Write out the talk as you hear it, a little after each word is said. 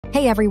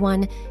Hey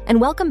everyone,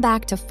 and welcome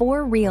back to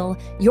For Real,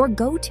 your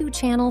go-to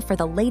channel for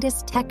the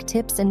latest tech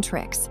tips and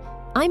tricks.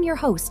 I'm your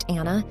host,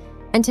 Anna,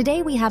 and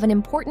today we have an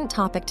important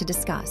topic to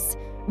discuss,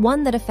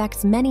 one that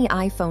affects many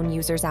iPhone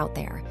users out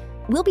there.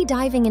 We'll be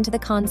diving into the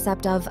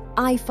concept of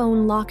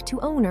iPhone lock to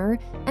owner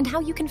and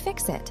how you can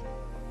fix it.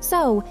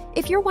 So,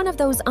 if you're one of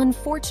those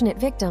unfortunate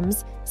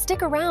victims,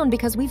 stick around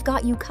because we've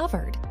got you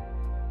covered.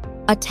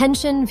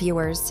 Attention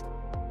viewers.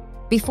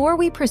 Before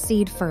we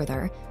proceed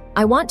further,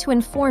 I want to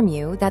inform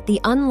you that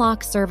the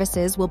unlock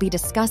services we'll be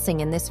discussing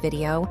in this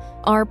video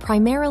are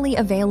primarily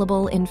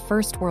available in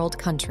first world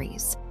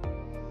countries.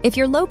 If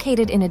you're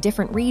located in a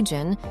different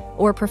region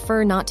or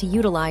prefer not to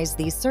utilize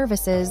these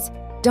services,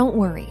 don't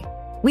worry.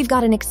 We've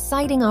got an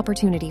exciting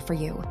opportunity for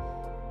you.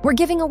 We're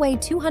giving away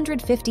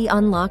 250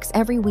 unlocks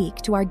every week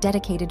to our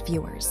dedicated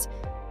viewers.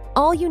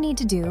 All you need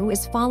to do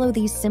is follow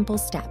these simple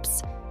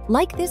steps.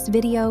 Like this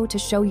video to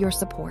show your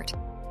support.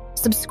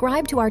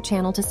 Subscribe to our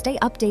channel to stay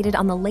updated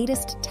on the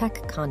latest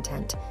tech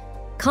content.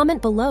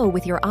 Comment below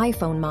with your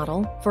iPhone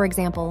model, for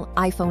example,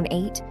 iPhone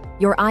 8,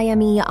 your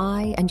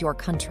IMEI, and your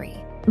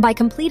country. By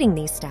completing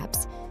these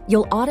steps,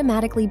 you'll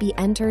automatically be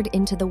entered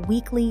into the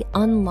weekly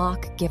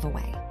Unlock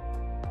giveaway.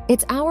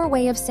 It's our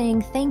way of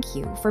saying thank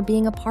you for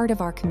being a part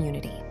of our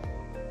community.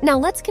 Now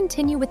let's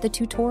continue with the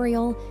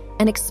tutorial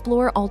and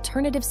explore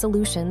alternative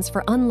solutions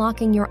for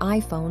unlocking your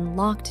iPhone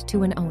locked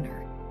to an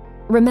owner.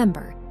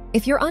 Remember,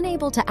 if you're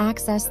unable to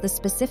access the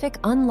specific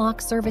unlock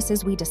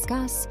services we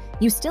discuss,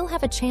 you still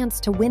have a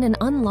chance to win an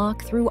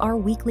unlock through our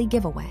weekly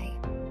giveaway.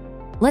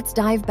 Let's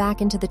dive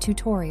back into the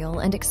tutorial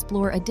and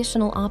explore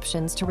additional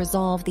options to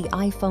resolve the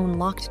iPhone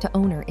locked to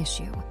owner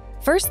issue.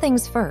 First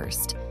things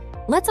first,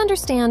 let's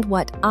understand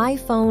what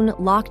iPhone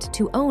locked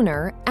to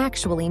owner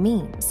actually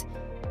means.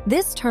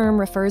 This term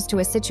refers to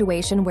a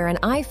situation where an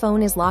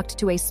iPhone is locked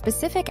to a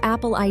specific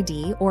Apple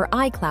ID or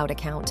iCloud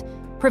account,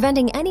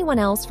 preventing anyone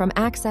else from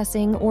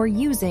accessing or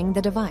using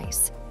the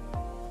device.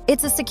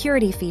 It's a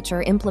security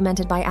feature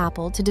implemented by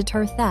Apple to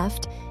deter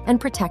theft and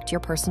protect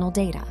your personal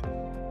data.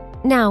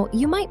 Now,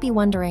 you might be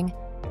wondering,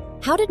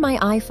 how did my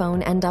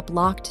iPhone end up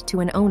locked to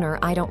an owner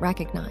I don't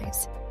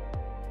recognize?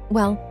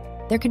 Well,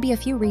 there could be a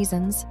few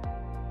reasons.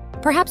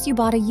 Perhaps you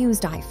bought a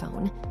used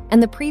iPhone,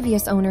 and the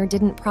previous owner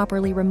didn't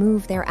properly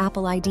remove their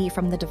Apple ID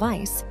from the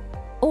device.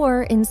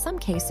 Or, in some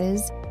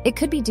cases, it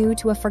could be due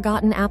to a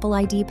forgotten Apple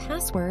ID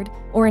password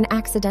or an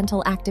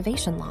accidental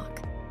activation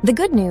lock. The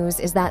good news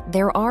is that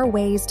there are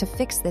ways to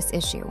fix this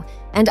issue,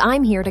 and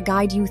I'm here to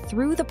guide you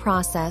through the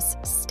process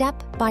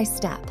step by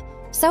step.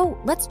 So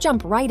let's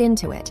jump right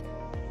into it.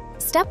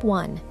 Step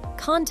 1.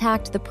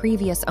 Contact the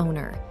previous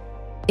owner.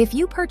 If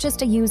you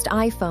purchased a used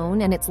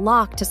iPhone and it's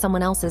locked to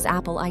someone else's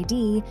Apple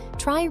ID,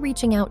 try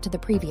reaching out to the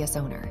previous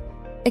owner.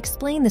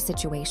 Explain the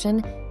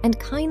situation and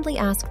kindly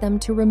ask them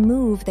to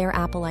remove their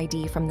Apple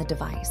ID from the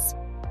device.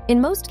 In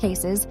most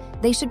cases,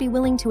 they should be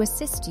willing to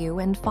assist you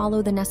and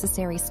follow the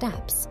necessary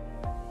steps.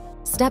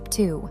 Step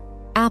 2.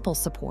 Apple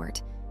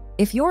support.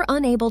 If you're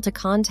unable to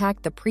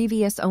contact the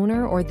previous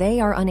owner or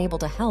they are unable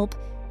to help,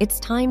 it's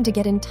time to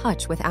get in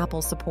touch with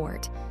Apple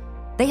support.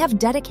 They have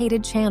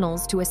dedicated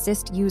channels to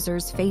assist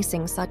users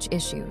facing such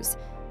issues.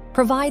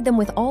 Provide them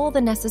with all the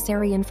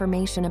necessary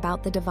information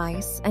about the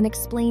device and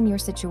explain your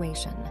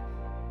situation.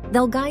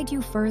 They'll guide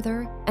you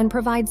further and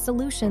provide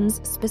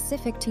solutions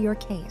specific to your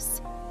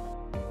case.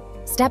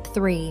 Step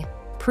 3.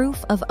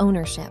 Proof of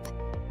ownership.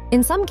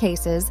 In some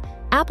cases,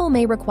 Apple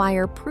may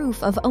require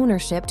proof of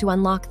ownership to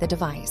unlock the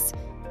device.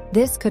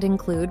 This could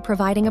include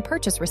providing a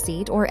purchase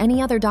receipt or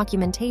any other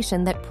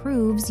documentation that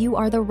proves you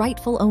are the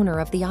rightful owner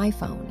of the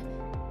iPhone.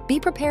 Be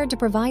prepared to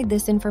provide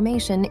this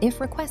information if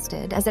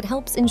requested, as it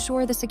helps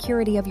ensure the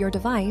security of your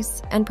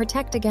device and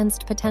protect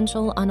against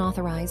potential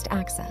unauthorized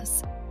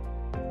access.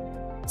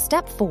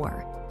 Step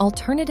 4.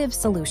 Alternative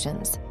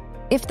solutions.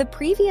 If the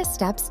previous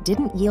steps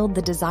didn't yield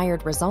the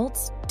desired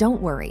results, don't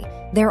worry.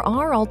 There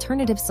are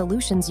alternative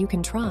solutions you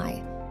can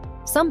try.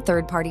 Some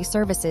third-party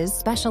services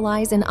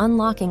specialize in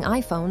unlocking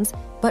iPhones,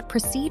 but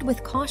proceed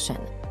with caution.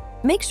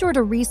 Make sure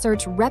to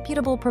research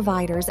reputable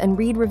providers and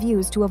read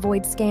reviews to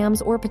avoid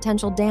scams or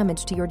potential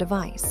damage to your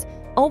device.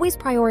 Always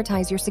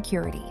prioritize your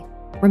security.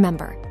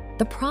 Remember,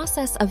 the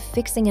process of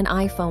fixing an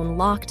iPhone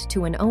locked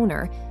to an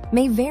owner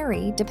may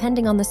vary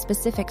depending on the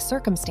specific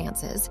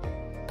circumstances,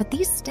 but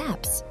these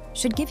steps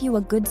should give you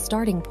a good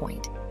starting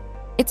point.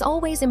 It's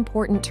always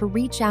important to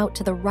reach out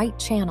to the right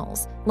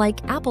channels,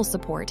 like Apple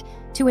support,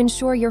 to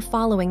ensure you're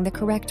following the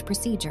correct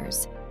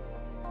procedures.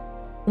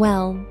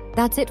 Well,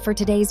 that's it for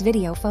today's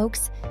video,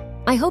 folks.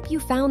 I hope you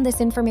found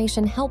this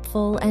information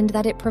helpful and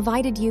that it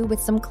provided you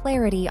with some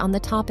clarity on the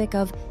topic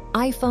of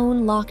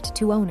iPhone locked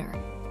to owner.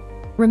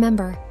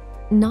 Remember,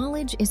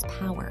 knowledge is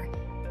power,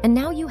 and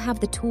now you have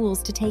the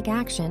tools to take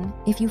action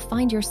if you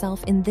find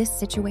yourself in this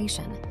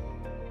situation.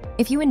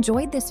 If you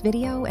enjoyed this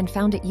video and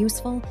found it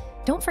useful,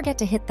 don't forget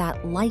to hit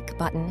that like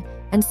button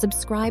and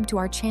subscribe to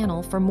our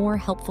channel for more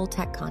helpful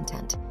tech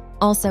content.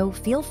 Also,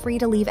 feel free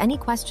to leave any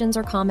questions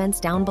or comments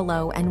down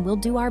below and we'll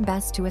do our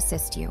best to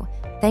assist you.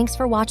 Thanks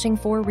for watching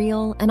For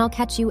Real, and I'll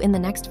catch you in the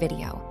next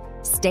video.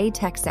 Stay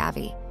tech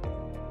savvy.